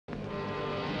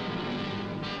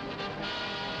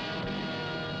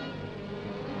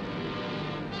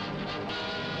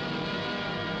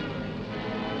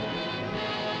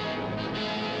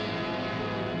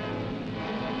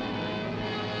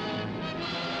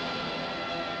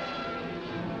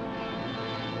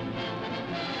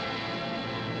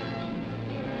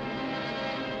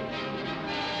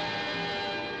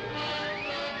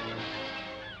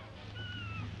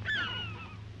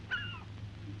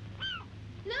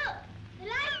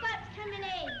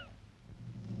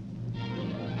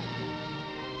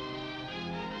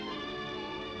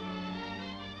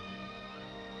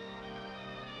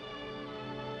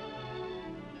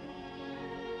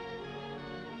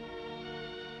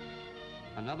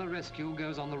Another rescue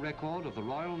goes on the record of the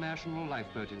Royal National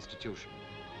Lifeboat Institution.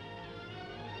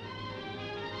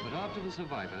 But after the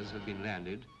survivors have been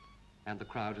landed and the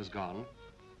crowd has gone,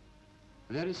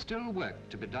 there is still work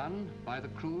to be done by the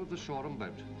crew of the Shoreham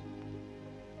boat.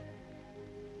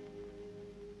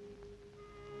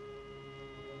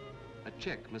 A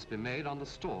check must be made on the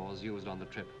stores used on the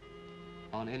trip,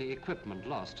 on any equipment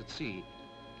lost at sea,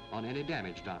 on any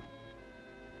damage done.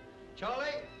 Charlie,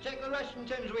 check the ration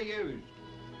tins we used.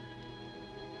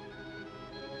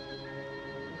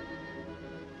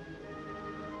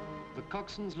 The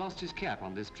coxswain's lost his cap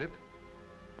on this trip,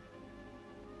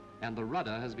 and the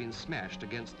rudder has been smashed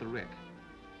against the wreck.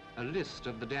 A list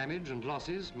of the damage and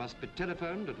losses must be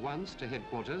telephoned at once to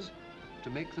headquarters to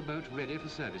make the boat ready for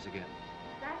service again.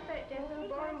 Lifeboat depot,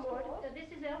 Boreham Wood. This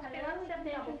is L7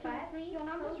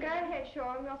 755. Go ahead,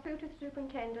 Shoreham. You're through to the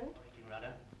superintendent. Heating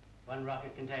rudder, 1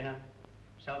 rocket container,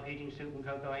 self-heating soup and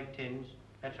cocoa 8 tins.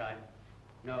 That's right.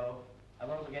 No, I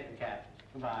won't forget the cap.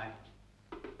 Goodbye.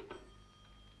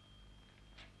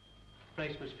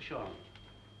 Replacements for Shoreham.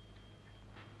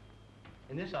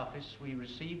 In this office, we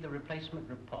receive the replacement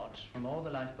reports from all the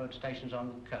lifeboat stations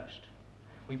on the coast.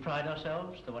 We pride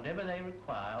ourselves that whatever they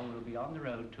require will be on the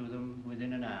road to them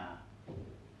within an hour.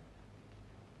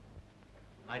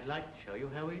 I'd like to show you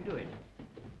how we do it.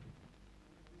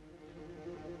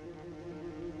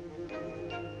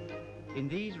 In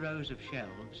these rows of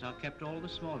shelves are kept all the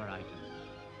smaller items,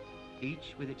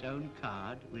 each with its own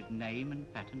card with name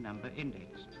and pattern number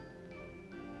indexed.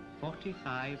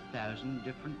 45,000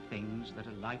 different things that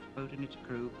a lifeboat and its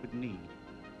crew could need,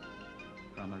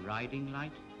 from a riding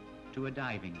light to a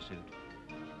diving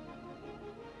suit.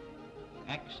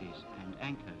 Axes and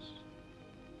anchors,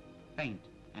 paint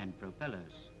and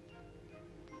propellers,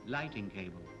 lighting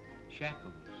cable,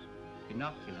 shackles,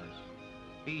 binoculars,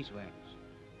 beeswax,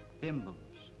 thimbles.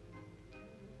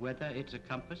 Whether it's a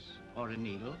compass or a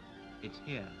needle, it's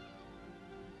here.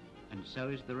 And so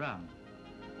is the rum.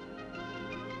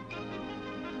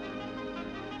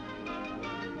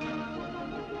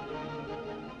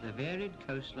 The varied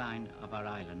coastline of our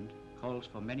island calls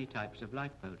for many types of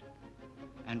lifeboat,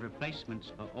 and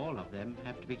replacements for all of them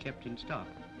have to be kept in stock.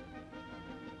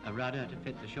 A rudder to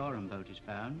fit the Shoreham boat is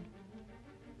found,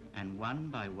 and one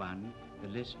by one the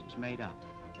list is made up.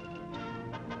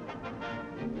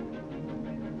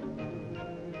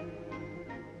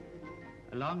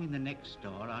 Along in the next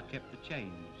store are kept the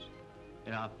chains.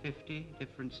 There are 50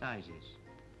 different sizes.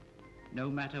 No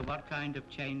matter what kind of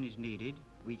chain is needed,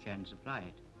 we can supply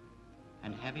it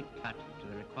and have it cut to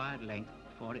the required length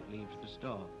before it leaves the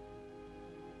store.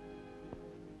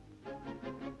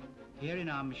 Here in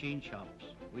our machine shops,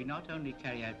 we not only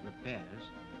carry out repairs,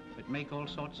 but make all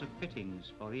sorts of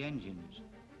fittings for the engines.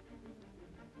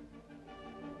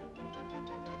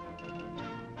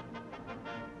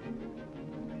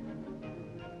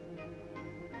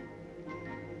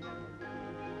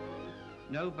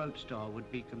 No boat store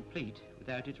would be complete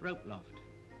without its rope loft,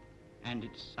 and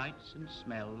its sights and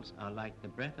smells are like the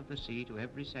breath of the sea to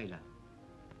every sailor.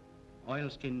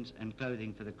 Oilskins and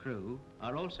clothing for the crew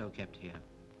are also kept here.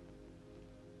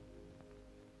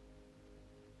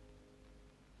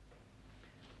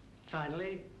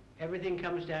 Finally, everything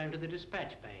comes down to the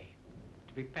dispatch bay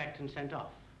to be packed and sent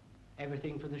off.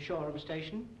 Everything from the Shoreham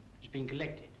station has been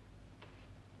collected.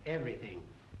 Everything.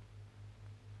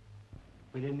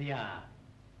 Within the hour.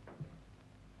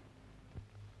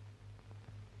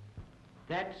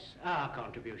 That's our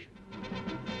contribution.